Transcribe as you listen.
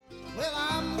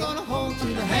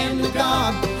hand of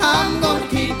God. I'm gonna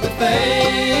keep the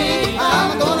faith.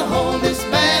 I'm gonna hold this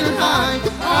banner high.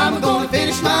 I'm gonna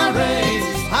finish my race.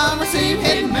 I'll receive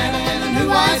hidden manna and a new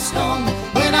white stone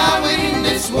when I win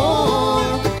this war.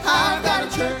 I've got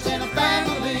a church and a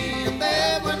family.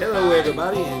 Hello,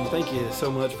 everybody, and thank you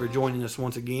so much for joining us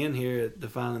once again here at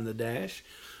Defining the Dash.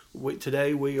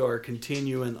 Today we are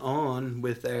continuing on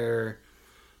with our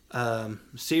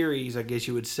series, I guess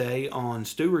you would say, on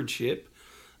stewardship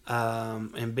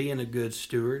and being a good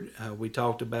steward. We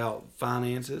talked about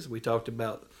finances, we talked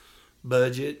about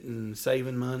budget and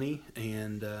saving money,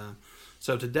 and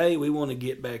so today we want to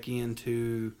get back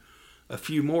into a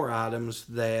few more items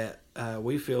that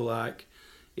we feel like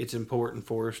it's important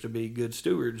for us to be good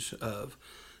stewards of.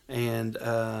 And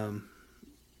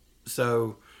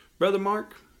so, Brother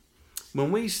Mark,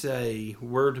 when we say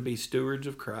we're to be stewards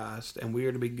of Christ and we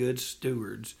are to be good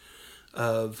stewards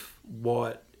of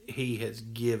what He has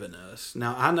given us.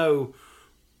 Now, I know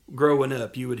growing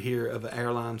up you would hear of an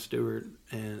airline steward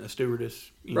and a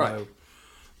stewardess, you know.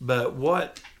 But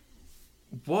what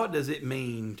does it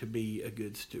mean to be a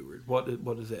good steward? What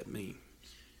does that mean?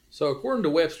 So according to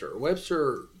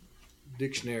Webster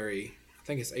Dictionary, I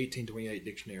think it's 1828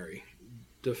 dictionary,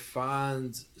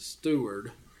 defines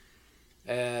steward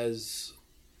as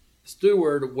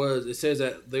it says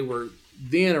that they were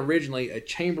then originally a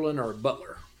chamberlain or a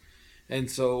butler.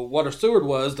 And so what a steward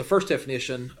was, the first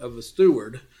definition of a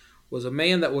steward was a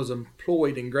man that was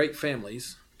employed in great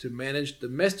families to manage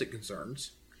domestic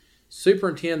concerns,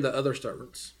 superintend the other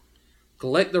servants,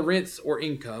 collect the rents or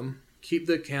income, keep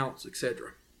the accounts,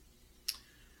 etc.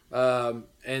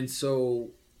 And so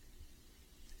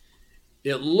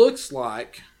it looks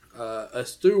like a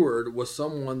steward was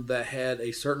someone that had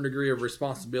a certain degree of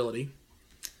responsibility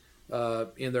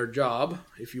in their job,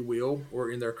 if you will,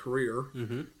 or in their career,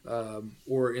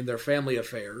 or in their family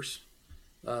affairs,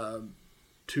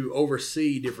 to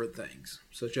oversee different things,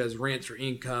 such as rents or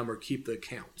income or keep the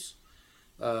accounts.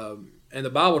 And the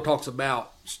Bible talks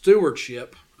about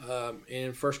stewardship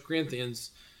in 1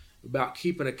 Corinthians about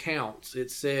keeping accounts.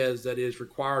 It says that it is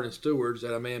required in stewards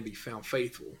that a man be found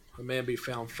faithful. A man be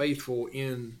found faithful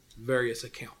in various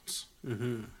accounts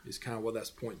is kind of what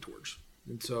that's pointing towards.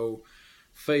 And so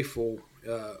faithful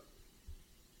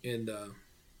in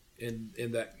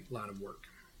that line of work,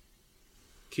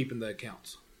 keeping the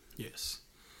accounts. Yes.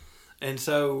 And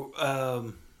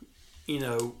so,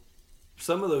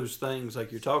 some of those things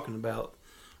like you're talking about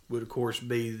would, of course,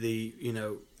 be the,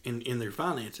 in their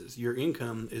finances. Your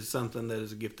income is something that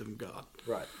is a gift of God.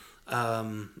 Right.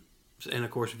 And,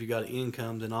 of course, if you got an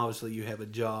income, then obviously you have a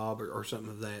job or something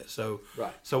of that. So,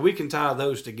 right. So we can tie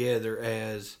those together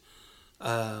as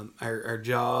our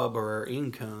job or our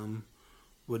income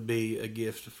would be a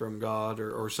gift from God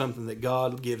or something that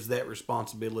God gives that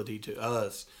responsibility to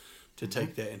us to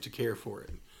take that and to care for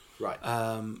it. Right.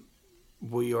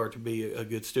 We are to be a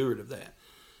good steward of that.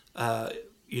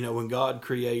 When God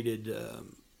created,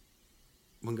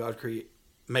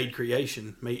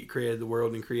 created the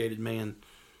world and created man,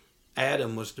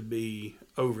 Adam was to be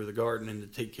over the garden and to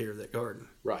take care of that garden.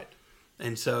 Right.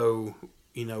 And so,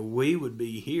 we would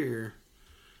be here.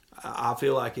 I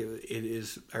feel like it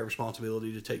is our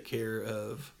responsibility to take care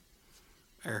of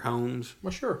our homes.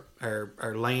 Well, sure.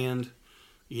 Our land.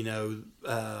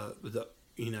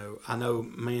 I know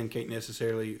man can't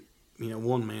necessarily,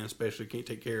 one man especially can't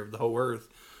take care of the whole earth.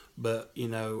 But,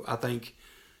 I think,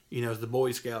 as the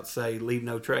Boy Scouts say, leave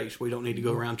no trace. We don't need to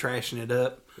go around trashing it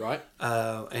up. Right.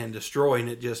 And destroying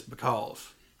it just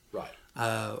because. Right.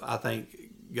 I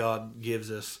think God gives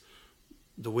us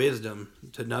the wisdom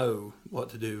to know what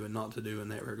to do and not to do in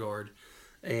that regard.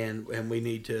 And we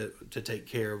need to take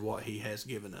care of what He has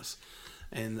given us.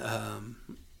 And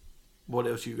what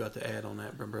else you got to add on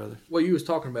that, brother? Well, you was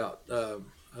talking about a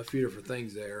few different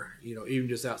things there, even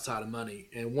just outside of money.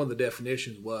 And one of the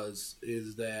definitions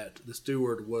is that the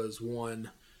steward was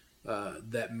one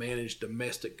that managed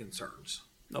domestic concerns.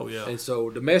 Oh, yeah. And so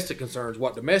domestic concerns,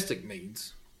 what domestic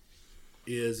means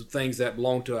is things that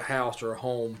belong to a house or a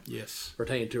home. Yes.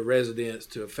 Pertaining to a residence,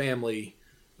 to a family,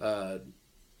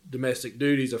 domestic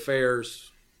duties,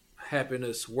 affairs,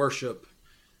 happiness, worship.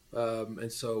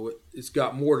 And so it's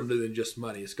got more to do than just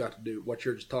money. It's got to do what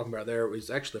you're just talking about there.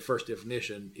 Is actually the first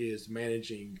definition is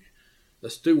managing. The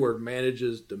steward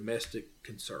manages domestic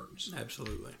concerns.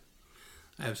 Absolutely.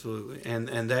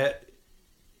 And that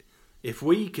if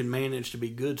we can manage to be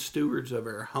good stewards of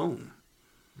our home,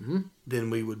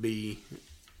 then we would be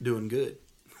doing good.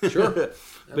 Sure.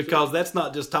 Because that's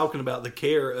not just talking about the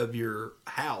care of your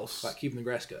house. Like keeping the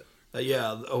grass cut.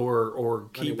 Or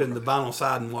keeping the vinyl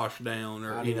siding washed down,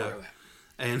 or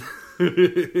and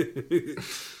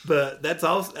But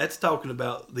that's talking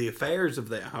about the affairs of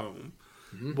that home.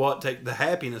 Mm-hmm. The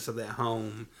happiness of that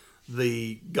home,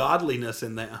 the godliness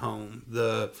in that home,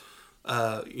 the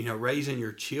raising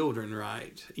your children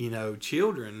right.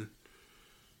 Children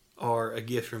are a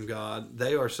gift from God.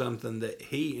 They are something that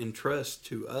He entrusts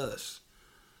to us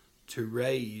to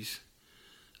raise.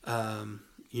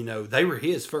 They were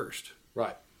His first.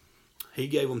 Right. He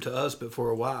gave them to us, but for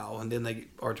a while, and then they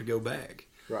are to go back.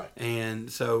 Right. And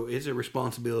so it's a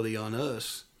responsibility on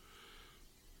us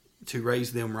to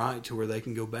raise them right to where they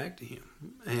can go back to Him.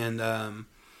 And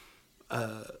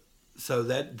so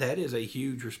that is a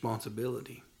huge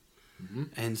responsibility. Mm-hmm.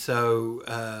 And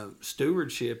so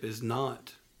stewardship is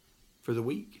not for the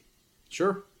weak.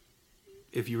 Sure.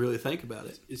 If you really think about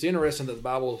it. It's interesting that the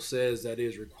Bible says that it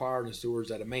is required in stewards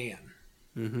that a man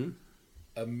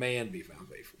be found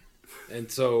faithful.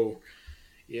 And so,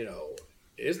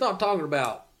 it's not talking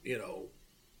about, I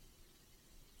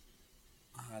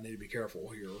need to be careful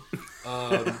here.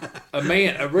 A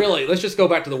man, really, let's just go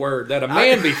back to the word, that a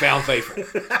man be found faithful.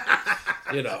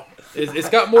 It's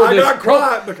got more I got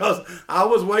quiet because I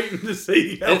was waiting to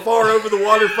see how far over the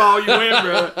waterfall you went,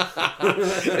 brother.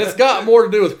 It's got more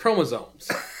to do with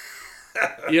chromosomes.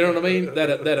 You know what I mean?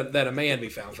 That a man be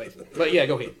found faithful. But yeah,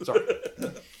 go ahead. Sorry.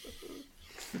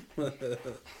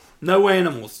 No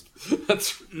animals.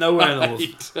 That's no right.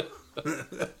 Animals.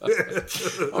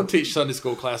 I'll teach Sunday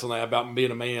school class on that about being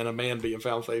a man being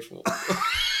found faithful.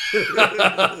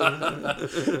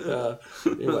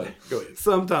 Anyway, go ahead.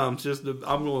 Sometimes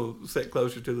I'm going to sit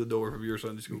closer to the door of your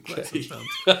Sunday school class. Sometimes.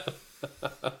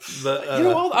 But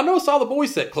I noticed all the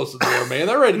boys sit close to the door, man.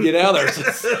 They're ready to get out of there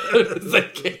as soon as they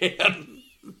can.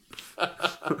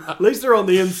 At least they're on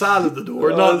the inside of the door,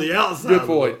 not the outside.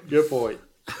 Good point.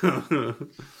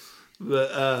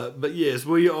 But yes,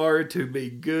 we are to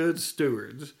be good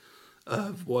stewards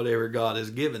of whatever God has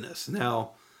given us.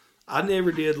 Now, I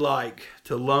never did like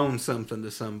to loan something to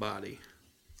somebody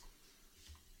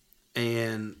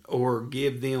or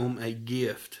give them a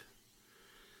gift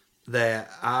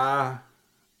that I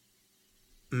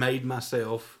made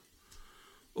myself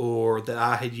or that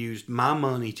I had used my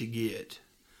money to get,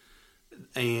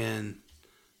 and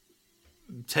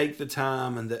take the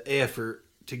time and the effort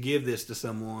to give this to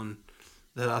someone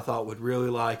that I thought would really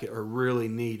like it or really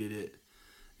needed it,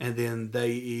 and then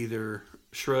they either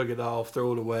shrug it off,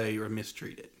 throw it away, or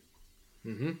mistreat it.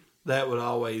 Mm-hmm. That would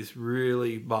always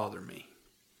really bother me.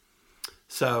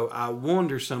 So I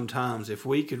wonder sometimes if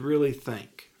we could really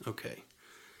think, okay,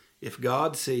 if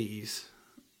God sees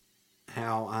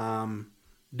how I'm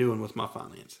doing with my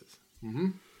finances,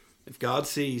 if God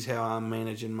sees how I'm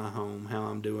managing my home, how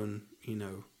I'm doing,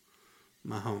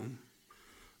 my home,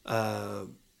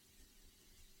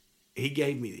 He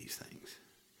gave me these things.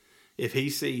 If He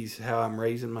sees how I'm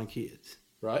raising my kids,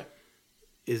 right,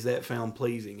 is that found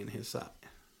pleasing in His sight?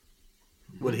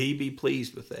 Mm-hmm. Would He be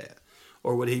pleased with that?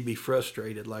 Or would He be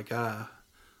frustrated like I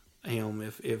am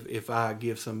if I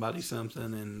give somebody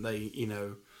something and they,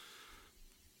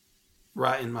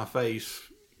 right in my face,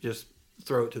 just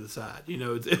throw it to the side,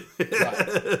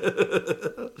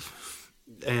 Right.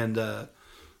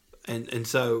 And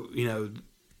so,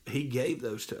 He gave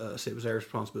those to us. It was our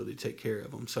responsibility to take care of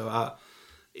them. So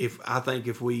I think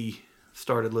if we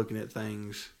started looking at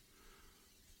things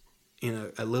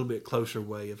in a little bit closer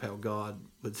way of how God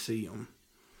would see them,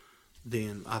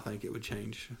 then I think it would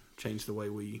change the way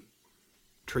we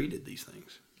treated these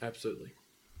things. Absolutely.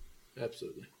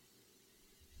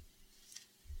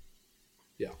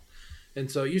 Yeah.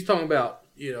 And so you're talking about,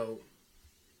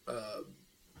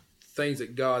 things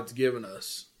that God's given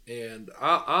us. And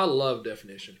I love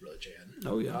definitions, really, Chad.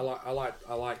 Oh yeah, I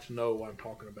like to know what I'm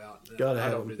talking about. I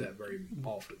don't do that very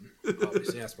often.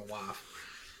 Obviously, that's my wife.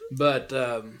 But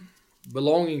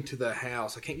belonging to the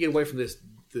house, I can't get away from this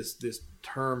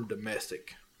term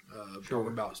domestic. Talking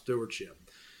about stewardship,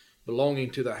 belonging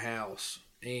to the house,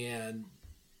 and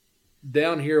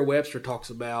down here Webster talks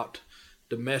about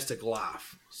domestic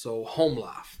life, so home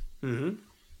life. Mm-hmm.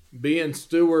 Being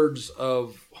stewards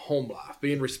of home life,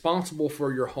 being responsible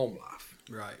for your home life.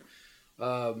 Right.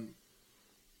 A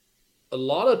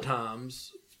lot of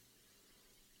times,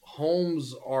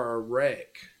 homes are a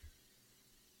wreck.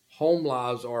 Home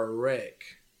lives are a wreck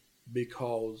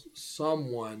because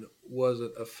someone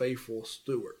wasn't a faithful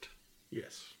steward.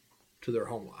 Yes. To their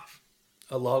home life.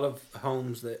 A lot of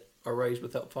homes that are raised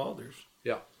without fathers.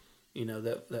 Yeah.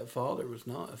 That father was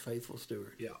not a faithful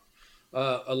steward. Yeah.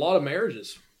 A lot of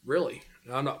marriages. Really,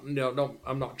 I'm not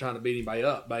trying to beat anybody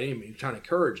up by any means. I'm trying to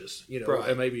encourage us, right,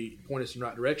 and maybe point us in the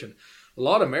right direction. A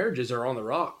lot of marriages are on the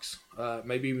rocks.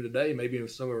 Maybe even today, maybe even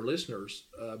some of our listeners,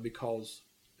 because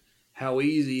how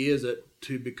easy is it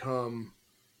to become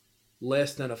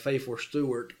less than a faithful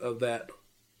steward of that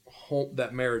home,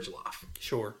 that marriage life?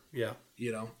 Sure. Yeah.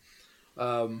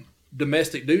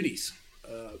 Domestic duties.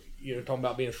 Talking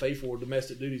about being faithful with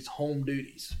domestic duties, home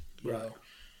duties. Right.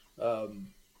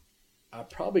 I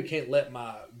probably can't let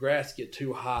my grass get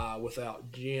too high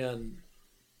without Jen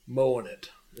mowing it.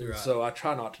 Right. So I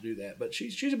try not to do that. But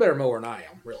she's a better mower than I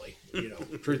am, really,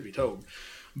 truth be told.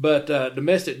 But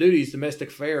domestic duties, domestic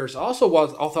affairs. Also, what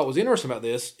I thought was interesting about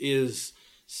this is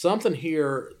something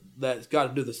here that's got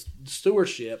to do with the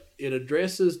stewardship. It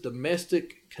addresses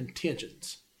domestic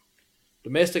contentions.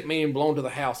 Domestic meaning belong to the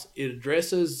house. It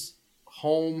addresses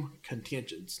home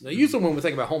contentions. Now, usually when we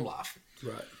think about home life,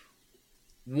 right,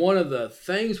 one of the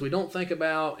things we don't think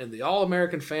about in the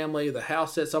all-American family, the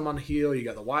house sits up on the hill, you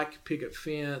got the white picket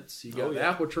fence, you got the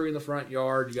apple tree in the front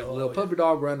yard, you got the little puppy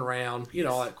dog running around,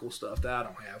 all that cool stuff that I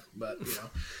don't have. But,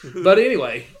 but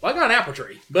anyway, I got an apple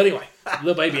tree. But anyway,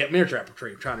 little baby miniature apple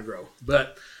tree trying to grow.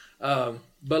 But a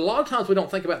lot of times we don't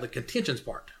think about the contentions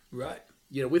part. Right.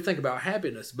 We think about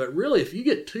happiness, but really, if you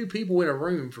get two people in a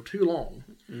room for too long,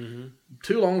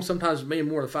 sometimes maybe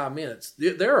more than 5 minutes,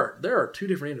 there are two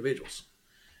different individuals,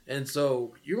 and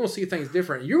so you're going to see things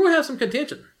different. You're going to have some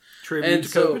contention. Tribute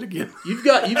to COVID again. You've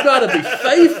got to be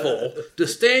faithful to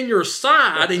stand your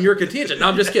side in your contention. No,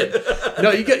 I'm just kidding.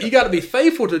 No, you got to be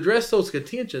faithful to address those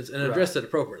contentions and address it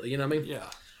appropriately. You know what I mean? Yeah.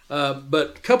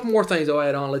 But a couple more things I'll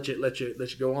add on. Let you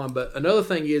go on. But another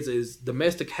thing is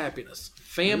domestic happiness.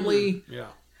 Family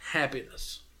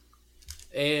happiness.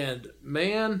 And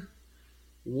man,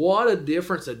 what a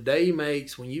difference a day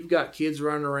makes when you've got kids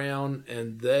running around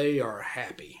and they are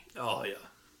happy. Oh, yeah.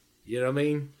 You know what I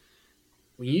mean?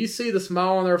 When you see the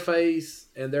smile on their face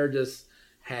and they're just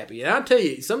happy. And I'll tell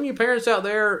you, some of you parents out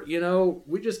there,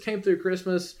 we just came through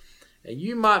Christmas and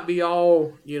you might be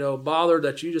all, bothered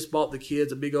that you just bought the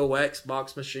kids a big old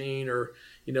Xbox machine or,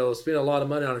 spent a lot of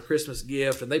money on a Christmas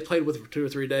gift and they played with it for 2 or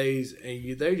 3 days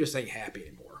and they just ain't happy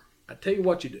anymore. I tell you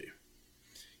what you do.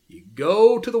 You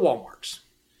go to the Walmarts.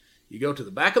 You go to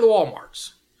the back of the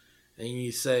Walmarts and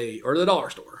you say, or the dollar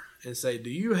store, and say, do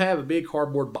you have a big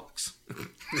cardboard box?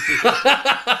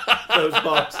 Those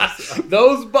boxes.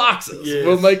 Those boxes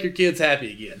will make your kids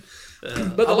happy again.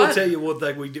 But I will tell you one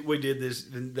thing we did this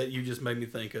that you just made me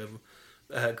think of.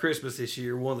 Christmas this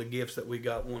year, one of the gifts that we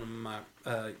got one of my,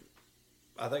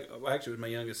 I think actually it was my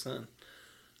youngest son,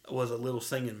 was a little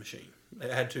singing machine.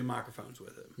 It had 2 microphones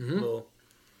with it. Mm-hmm.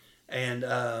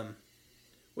 And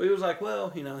we was like, well,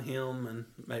 him and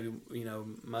maybe,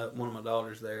 one of my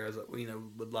daughters there, I was like,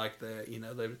 would like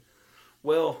that.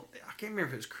 Well, I can't remember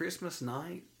if it was Christmas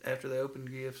night after they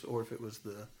opened gifts or if it was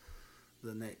the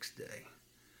next day.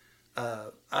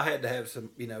 I had to have some,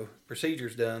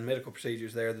 procedures done, medical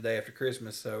procedures there the day after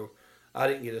Christmas, so I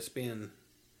didn't get to spend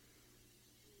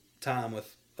time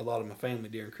with a lot of my family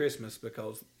during Christmas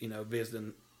because,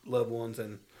 visiting loved ones,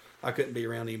 and I couldn't be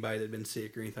around anybody that had been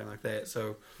sick or anything like that.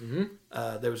 So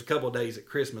there was a couple of days at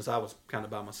Christmas I was kind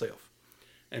of by myself.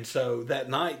 And so that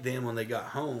night then when they got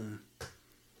home,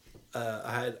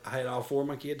 I had all 4 of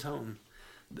my kids home.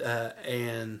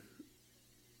 And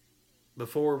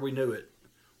before we knew it,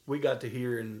 we got to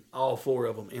hearing all 4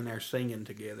 of them in there singing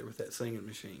together with that singing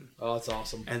machine. Oh, that's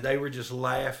awesome. And they were just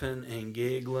laughing and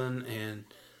giggling and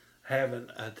having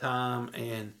a time,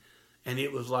 and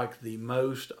it was like the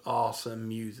most awesome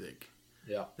music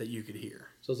that you could hear.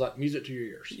 So it's like music to your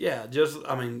ears. Yeah,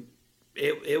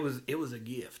 it was a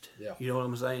gift. Yeah. You know what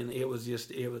I'm saying? It was,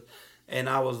 and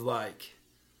I was like,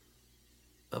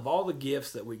 of all the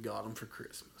gifts that we got them for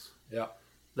Christmas. Yeah.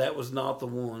 That was not the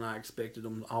one I expected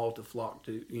them all to flock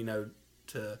to,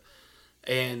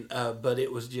 but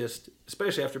it was just,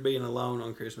 especially after being alone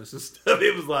on Christmas and stuff,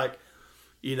 it was like,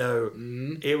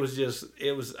 it was just,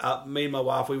 me and my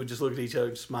wife, we would just look at each other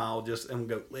and smile and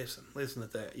go, listen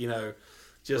at that,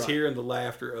 hearing the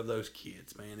laughter of those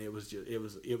kids, man, it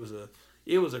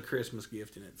was a Christmas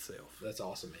gift in itself. That's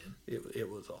awesome, man. It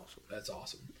was awesome. That's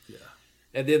awesome. Yeah.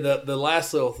 And then the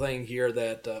last little thing here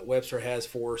that Webster has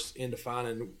for us in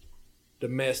defining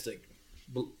domestic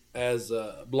as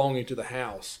belonging to the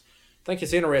house, I think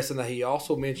it's interesting that he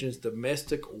also mentions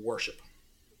domestic worship.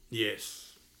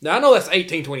 Yes. Now, I know that's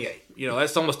 1828.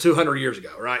 That's almost 200 years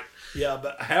ago, right? Yeah,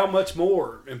 but how much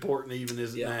more important even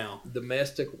is it now?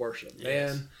 Domestic worship.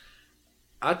 Yes. Man,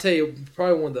 I tell you,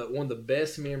 probably one of the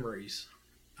best memories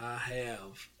I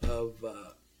have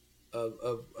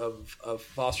of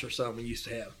foster son we used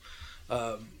to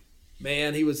have.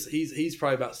 Man, he's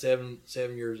probably about 7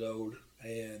 years old,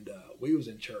 and we was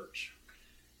in church,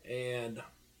 and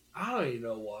I don't even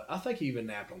know what. I think he even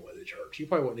napped on the way to church. He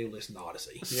probably wouldn't even listen to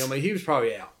Odyssey. You know, what I mean, he was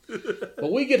probably out.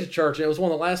 But we get to church, and it was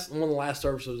one of the last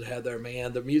services we had there.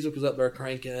 Man, the music was up there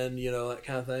cranking, you know, that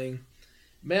kind of thing.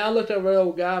 Man, I looked over at the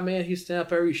old guy. Man, he's standing up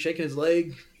there, he's shaking his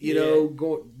leg, you know,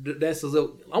 going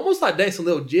dancing almost like dancing a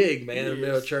little jig, man, in the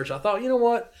middle of church. I thought, you know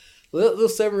what, little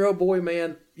 7-year-old boy,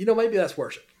 man, you know, maybe that's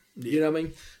worship. You know what I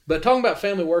mean? But talking about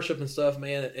family worship and stuff,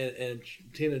 man, and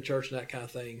attending church and that kind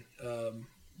of thing.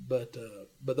 But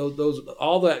those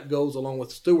all that goes along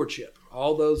with stewardship.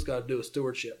 All those got to do with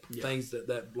stewardship, things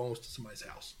that belongs to somebody's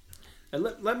house. And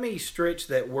let me stretch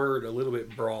that word a little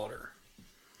bit broader.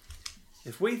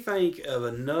 If we think of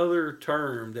another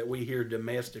term that we hear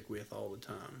domestic with all the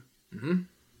time,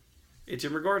 it's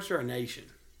in regards to our nation.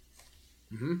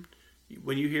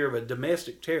 When you hear of a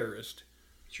domestic terrorist,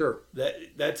 sure,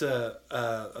 that's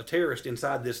a terrorist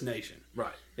inside this nation,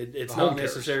 right? It's not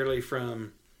necessarily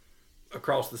from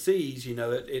across the seas. You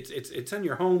know, it's in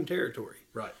your home territory,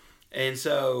 right? And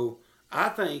so I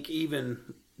think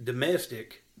even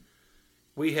domestic,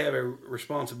 we have a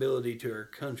responsibility to our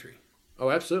country.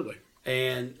 Oh, absolutely.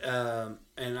 And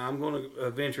I'm going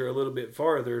to venture a little bit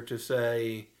farther to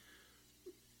say,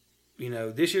 you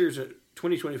know, this year's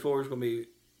 2024 is going to be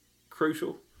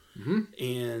crucial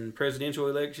in presidential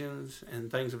elections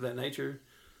and things of that nature.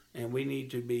 And we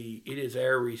need to be, it is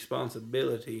our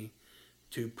responsibility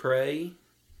to pray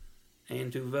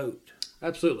and to vote.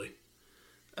 Absolutely.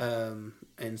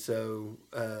 And so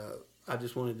I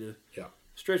just wanted to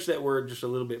stretch that word just a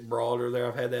little bit broader there.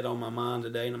 I've had that on my mind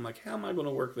today, and I'm like, how am I going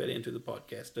to work that into the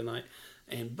podcast tonight?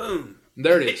 And boom.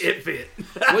 There it is. It fit.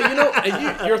 Well, you know,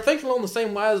 you're thinking along the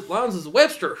same lines as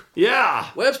Webster. Yeah.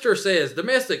 Webster says,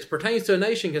 domestics pertains to a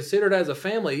nation considered as a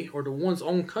family or to one's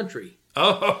own country.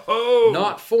 Oh.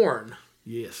 Not foreign.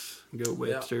 Yes. Go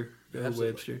Webster. Yeah, Go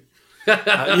absolutely. Webster.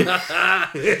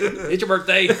 It's your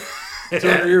birthday.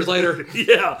 200 years later.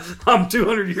 Yeah. I'm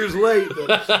 200 years late.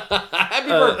 But, happy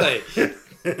birthday.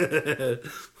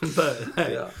 But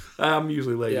hey, I'm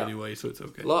usually late anyway, so it's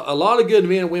okay. A lot of good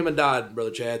men and women died,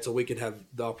 Brother Chad, so we could have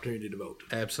the opportunity to vote.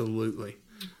 Absolutely.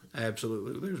 There's,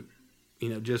 you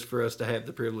know, just for us to have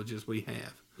the privileges we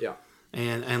have. Yeah.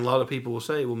 And a lot of people will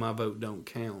say, well, my vote don't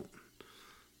count.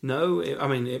 No,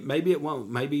 maybe it won't.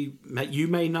 Maybe you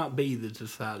may not be the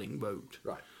deciding vote.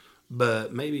 Right.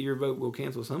 But maybe your vote will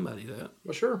cancel somebody's out.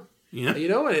 Well, sure. Yeah. You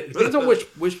know, and it depends on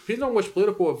which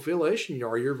political affiliation you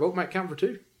are. Your vote might count for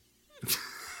two.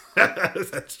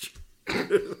 That's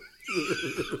true.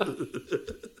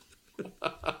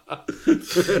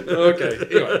 Okay.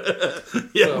 Anyway.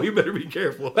 Yeah, so, we better be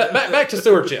careful. Back to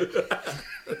stewardship.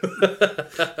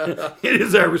 It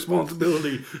is our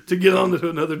responsibility to get on to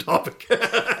another topic.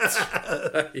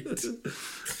 Right.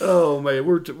 Oh man,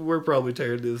 we're probably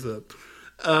tearing this up.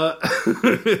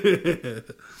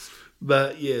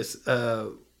 But yes,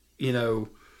 you know,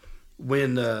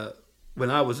 when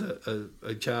I was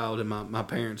a child and my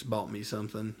parents bought me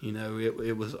something, you know,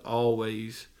 it was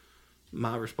always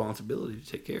my responsibility to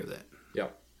take care of that. Yeah.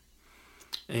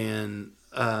 And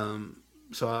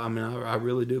so I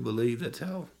really do believe that's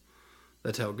how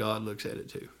God looks at it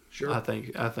too. Sure. I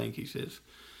think He says,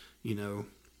 you know,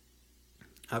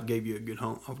 I've gave you a good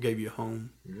home. I've gave you a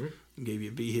home. I gave you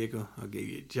a vehicle. I gave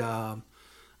you a job.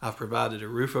 I've provided a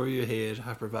roof over your head.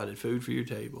 I've provided food for your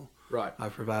table. Right.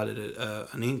 I've provided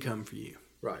an income for you.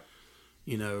 Right.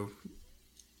 You know,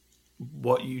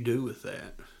 what you do with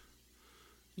that,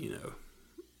 you know,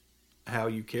 how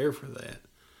you care for that,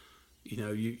 you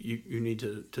know, you need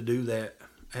to do that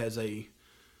as I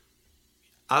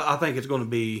think it's going to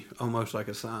be almost like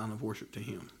a sign of worship to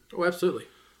Him. Oh, absolutely.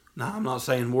 Now, I'm not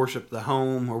saying worship the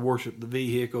home or worship the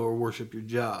vehicle or worship your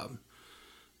job,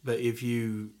 but if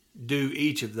you do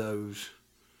each of those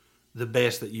the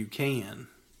best that you can,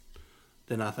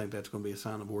 then I think that's going to be a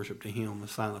sign of worship to Him, a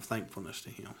sign of thankfulness to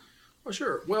Him. Well,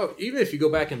 sure. Well, even if you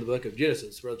go back in the book of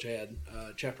Genesis, Brother Chad,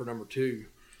 chapter number 2,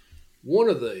 one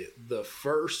of the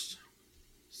first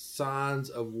signs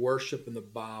of worship in the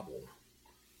Bible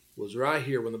was right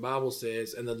here when the Bible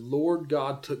says, and the Lord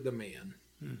God took the man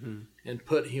and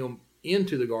put him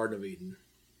into the Garden of Eden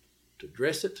to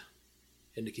dress it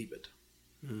and to keep it.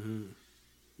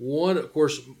 One of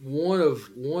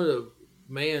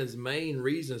man's main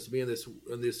reasons to be in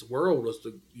this world was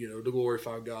to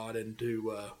glorify God and to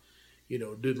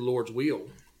do the Lord's will.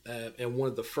 And one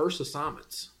of the first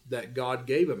assignments that God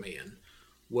gave a man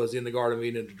was in the Garden of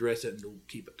Eden to dress it and to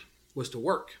keep it, was to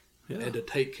work and to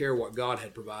take care of what God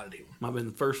had provided him. Might have been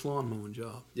the first lawn mowing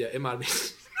job. Yeah, it might have been.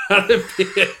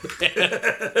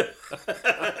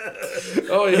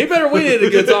 Oh, he better win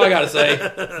it. That's all I got to say.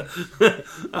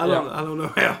 I don't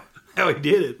know how he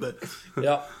did it, but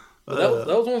yeah. But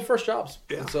that was one of the first jobs.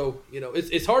 Yeah. And so,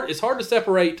 it's hard to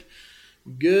separate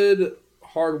good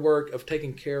hard work of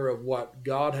taking care of what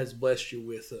God has blessed you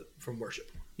with from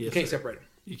worship. Yes, you can't separate them.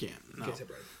 You can't. No. You can't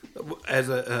separate them. As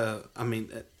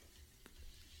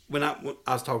when I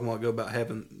was talking a while ago about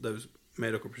having those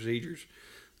medical procedures,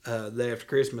 the day after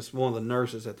Christmas, one of the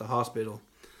nurses at the hospital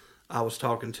I was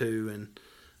talking to,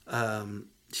 and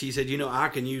she said, I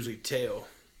can usually tell.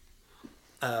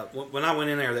 When I went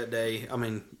in there that day,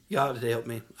 God had helped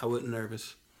me. I wasn't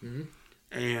nervous. Mm-hmm.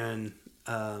 And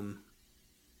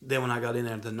then when I got in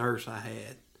there, the nurse I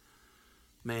had,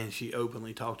 man, she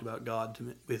openly talked about God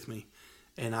with me.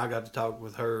 And I got to talk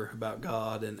with her about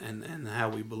God and how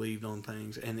we believed on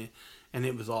things. And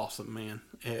it was awesome, man.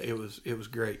 It was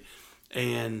great.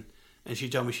 And she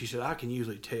told me, she said, I can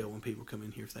usually tell when people come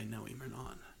in here if they know him or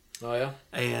not. Oh, yeah?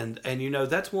 And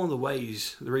that's one of the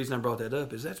ways, the reason I brought that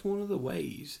up is that's one of the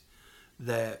ways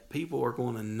that people are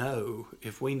going to know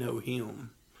if we know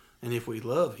him and if we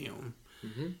love him,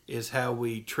 mm-hmm. is how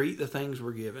we treat the things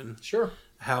we're given. Sure.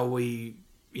 How we,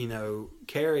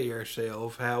 carry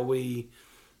ourselves, how we,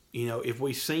 if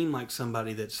we seem like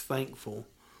somebody that's thankful,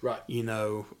 right?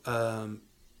 They're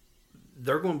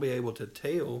going to be able to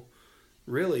tell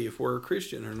really if we're a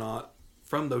Christian or not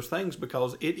from those things,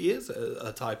 because it is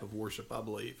a type of worship, I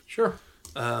believe. Sure.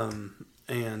 So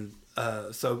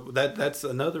that's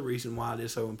another reason why it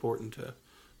is so important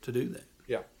to do that.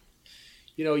 Yeah.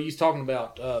 He's talking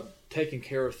about taking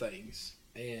care of things,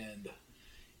 and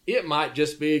it might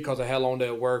just be because I had a long day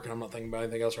at work and I'm not thinking about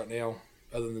anything else right now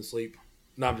other than sleep.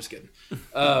 No, I'm just kidding.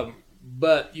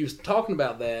 But you was talking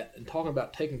about that and talking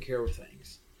about taking care of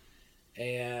things.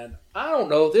 And I don't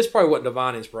know, this probably wasn't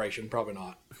divine inspiration, probably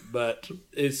not. But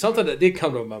it's something that did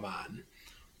come to my mind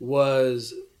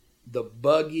was the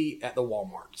buggy at the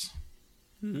Walmarts.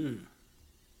 Mm-hmm.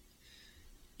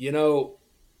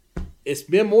 It's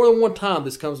been more than one time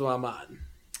this comes to my mind.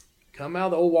 Come out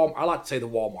of the old Walmart. I like to say the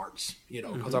Walmarts,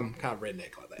 because mm-hmm. I'm kind of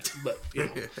redneck like that.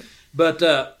 But,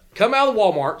 come out of the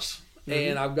Walmarts, mm-hmm.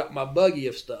 and I've got my buggy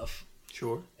of stuff.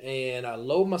 Sure. And I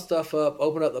load my stuff up,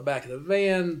 open up the back of the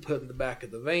van, put it in the back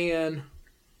of the van.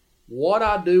 What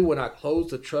I do when I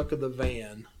close the truck of the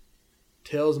van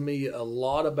tells me a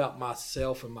lot about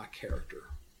myself and my character.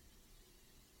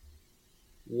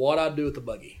 What I do with the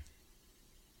buggy.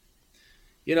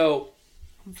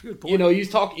 That's a good point.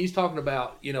 He's talking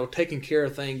about, taking care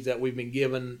of things that we've been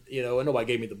given, and nobody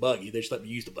gave me the buggy. They just let me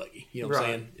use the buggy. You know what I'm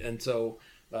saying? And so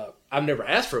I've never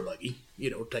asked for a buggy,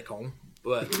 to take home.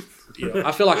 But,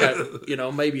 I feel like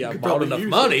maybe I bought enough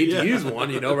money to use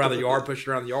one, around the yard, push it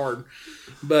around the yard.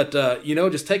 But,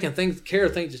 just taking care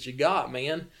of things that you got,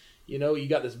 man. You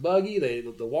got this buggy.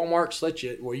 The Walmarts let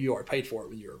you, well, you already paid for it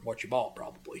with what you bought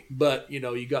probably. But,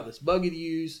 you got this buggy to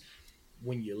use.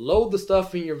 When you load the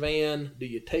stuff in your van, do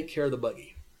you take care of the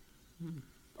buggy?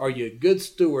 Are you a good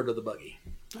steward of the buggy?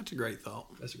 That's a great thought.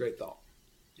 That's a great thought.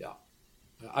 Yeah.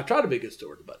 I try to be a good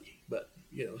steward of the buggy, but,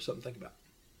 something to think about.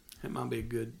 That might be a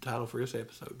good title for this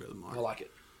episode, Brother Mark. I like it.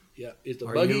 Yeah.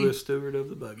 Are you a steward of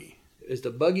the buggy? Is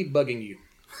the buggy bugging you?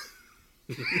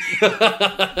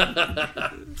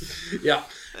 Yeah.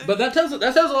 But that tells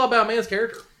us a lot about a man's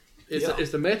character.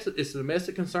 It's a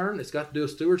domestic concern. It's got to do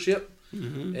with stewardship.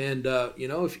 Mm-hmm. And,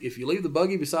 if you leave the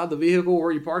buggy beside the vehicle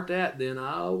where you parked at, then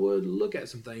I would look at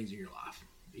some things in your life.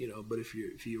 But if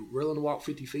you're willing to walk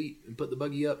 50 feet and put the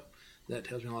buggy up, that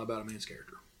tells me a lot about a man's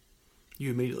character. You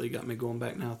immediately got me going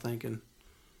back now thinking,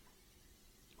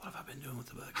 what have I been doing with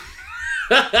the buggy?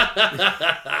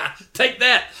 Take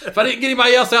that. If I didn't get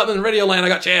anybody else out in the radio land, I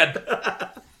got Chad.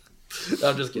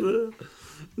 I'm just kidding.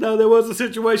 No, there was a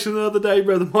situation the other day,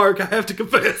 Brother Mark, I have to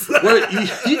confess. Well,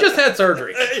 you just had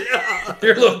surgery. Yeah.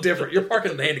 You're a little different. You're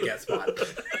parking in the handicap spot.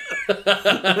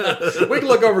 We can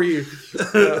look over you.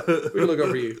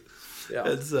 Yeah.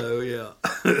 And so, yeah.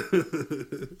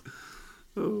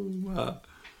 Oh, my.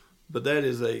 But that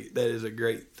is a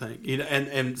great thing.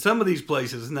 And some of these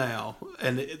places now,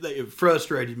 and it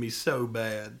frustrated me so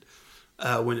bad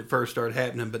when it first started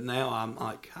happening, but now I'm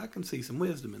like, I can see some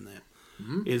wisdom in that.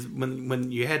 Mm-hmm. Is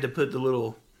when you had to put the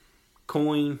little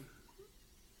coin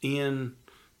in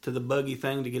to the buggy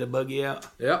thing to get a buggy out.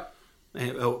 Yep.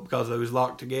 And because they was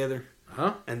locked together.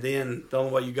 Uh-huh. And then the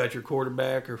only way you got your quarter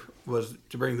back was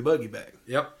to bring the buggy back.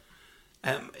 Yep.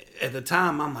 And at the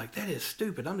time, I'm like, that is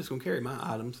stupid. I'm just going to carry my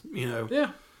items,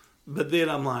 Yeah. But then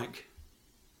I'm like,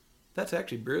 that's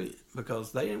actually brilliant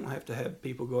because they don't have to have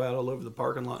people go out all over the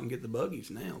parking lot and get the buggies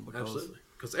now. Absolutely.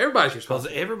 Because everybody's responsible.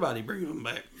 Because everybody brings them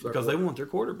back because they want their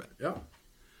quarterback. Yeah.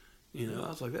 I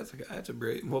was like, that's a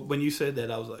brilliant. Well, when you said that,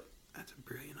 I was like, that's a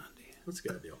brilliant idea. That's a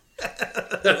good deal.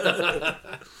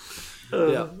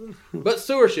 Yeah. But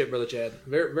stewardship, Brother Chad,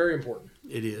 very, very important.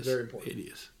 It is. Very important. It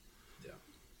is. Yeah.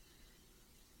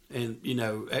 And,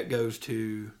 that goes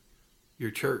to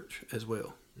your church as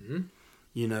well.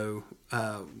 Mm-hmm.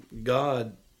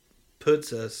 God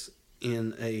puts us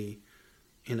in a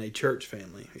church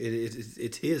family.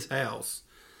 It's His house,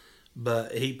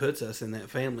 but He puts us in that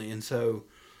family. And so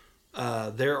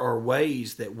there are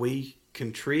ways that we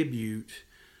contribute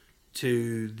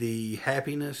to the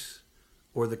happiness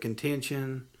or the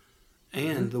contention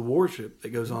and the worship that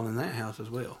goes on in that house as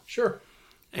well. Sure.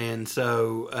 And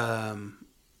so,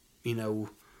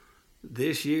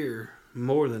 this year,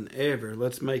 more than ever,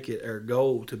 let's make it our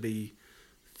goal to be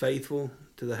faithful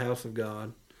to the house of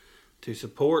God, to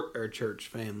support our church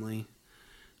family,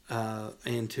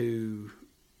 and to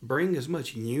bring as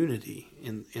much unity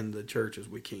in the church as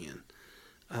we can.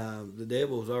 The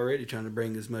devil is already trying to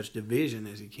bring as much division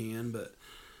as he can, but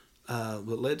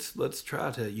let's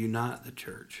try to unite the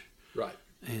church. Right.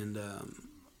 And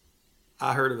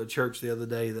I heard of a church the other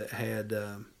day that had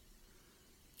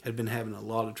been having a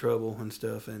lot of trouble and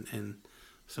stuff, and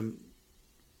some.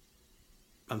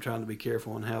 I'm trying to be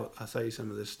careful on how I say some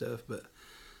of this stuff, but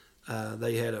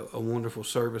they had a wonderful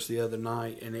service the other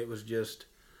night, and it was just.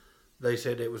 They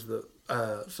said it was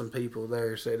some people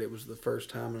there said it was the first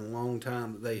time in a long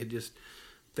time that they had just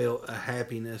felt a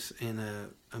happiness and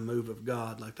a move of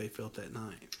God like they felt that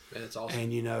night. Man, it's awesome.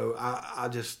 And I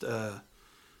just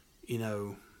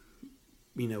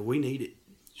we need it.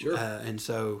 Sure. And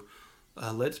so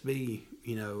let's be.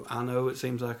 I know it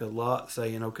seems like a lot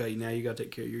saying, okay, now you got to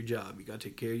take care of your job, you got to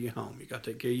take care of your home, you got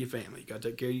to take care of your family, you got to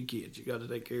take care of your kids, you got to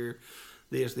take care of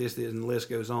this, and the list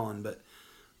goes on. But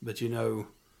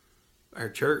our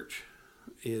church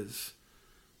is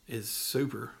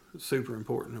super, super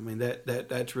important. I mean,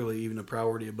 that's really even a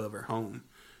priority above our home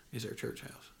is our church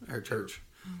house, our church.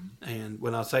 Mm-hmm. And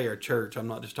when I say our church, I'm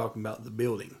not just talking about the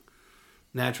building.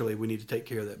 Naturally, we need to take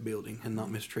care of that building and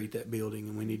not mistreat that building,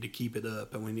 and we need to keep it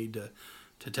up, and we need to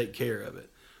take care of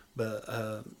it.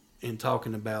 But in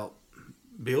talking about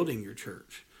building your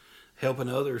church, helping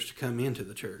others to come into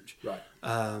the church, right?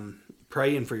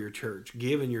 Praying for your church,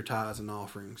 giving your tithes and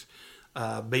offerings,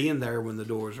 being there when the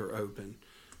doors are open,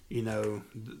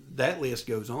 that list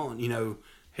goes on.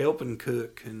 Helping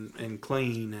cook and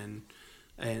clean and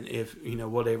if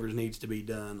whatever needs to be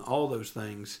done, all those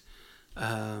things.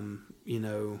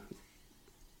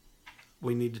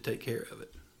 We need to take care of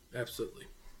it. Absolutely.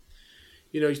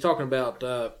 He's talking about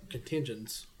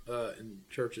contentions in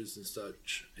churches and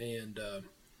such, and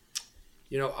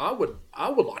I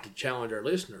would like to challenge our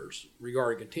listeners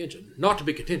regarding contention, not to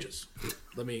be contentious.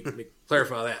 Let me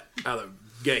clarify that out of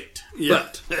the gate. Yeah.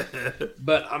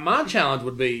 But my challenge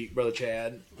would be, Brother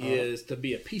Chad, is to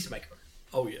be a peacemaker.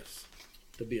 Oh yes,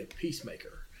 to be a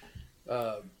peacemaker.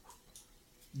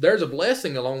 There's a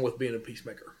blessing along with being a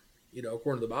peacemaker.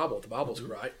 According to the Bible, if the Bible's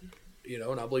right,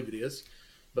 and I believe it is.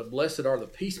 But blessed are the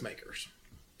peacemakers.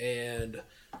 And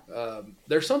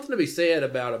there's something to be said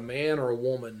about a man or a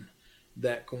woman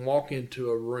that can walk into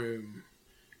a room,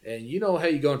 and how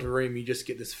you go into a room, you just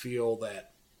get this feel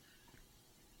that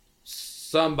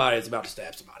somebody is about to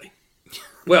stab somebody.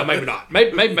 Well, maybe not.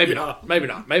 Maybe not. Maybe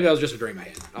not. Maybe that was just a dream I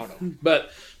had. I don't know.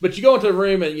 But you go into the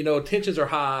room and tensions are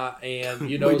high, and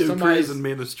we do somebody's prison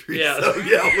ministry. Yeah, so,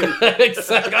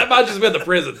 exactly. I might just been to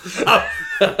prison.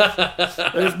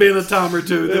 There's been a time or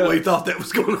two that we thought that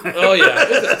was going to happen. Oh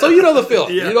yeah. So the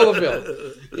feeling. Yeah. You know the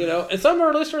feeling. And some of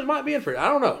our listeners might be in for it. I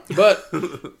don't know, but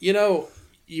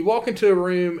you walk into a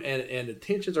room and the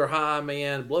tensions are high,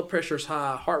 man. Blood pressure's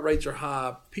high, heart rates are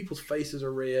high, people's faces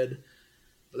are red.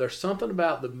 But there's something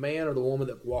about the man or the woman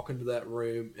that walk into that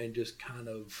room and just kind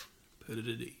of put it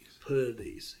at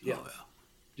ease. Yeah. Oh, yeah.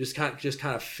 Just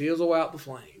kind of fizzle out the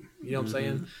flame. You know what I'm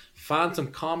saying? Find some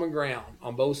common ground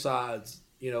on both sides.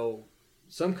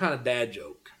 Some kind of dad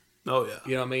joke. Oh yeah.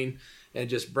 You know what I mean? And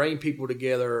just bring people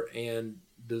together and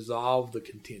dissolve the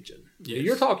contention. Yes.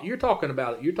 You're talking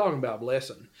about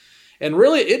blessing. And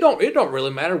really it don't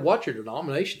really matter what your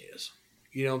denomination is.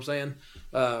 You know what I'm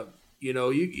saying?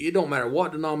 It don't matter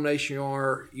what denomination you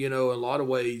are, in a lot of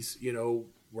ways,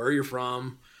 where you're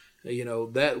from,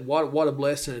 that what a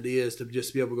blessing it is to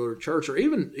just be able to go to church or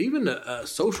even a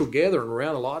social gathering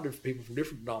around a lot of different people from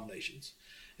different denominations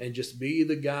and just be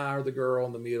the guy or the girl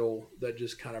in the middle that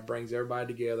just kind of brings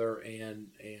everybody together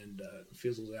and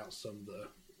fizzles out some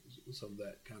of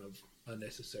that kind of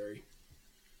unnecessary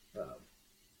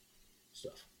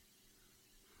stuff.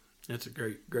 That's a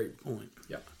great point.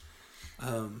 Yeah.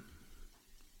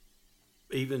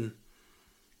 Even,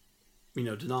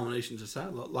 denominations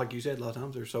aside, like you said, a lot of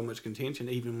times there's so much contention,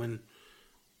 even when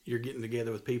you're getting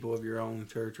together with people of your own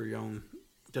church or your own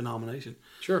denomination.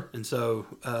 Sure. And so,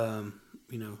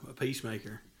 you know, a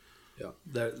peacemaker,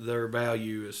 their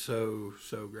value is so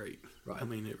great. Right. I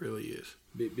mean, it really is.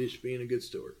 Being a good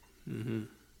steward. Mm-hmm.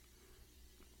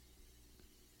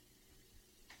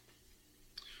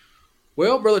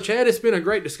 Well, Brother Chad, it's been a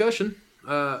great discussion.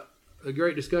 A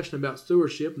great discussion about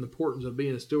stewardship and the importance of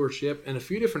being a stewardship in a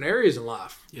few different areas in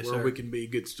life where we can be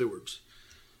good stewards.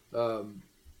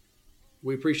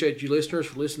 We appreciate you listeners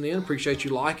for listening in. Appreciate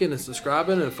you liking and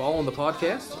subscribing and following the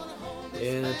podcast.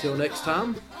 And until next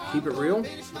time, keep it real,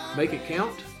 make it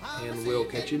count, and we'll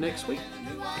catch you next week.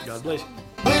 God bless you.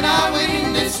 When I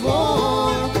win this war,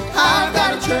 I've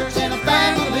got a church and a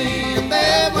family, and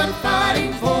they're worth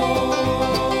fighting for.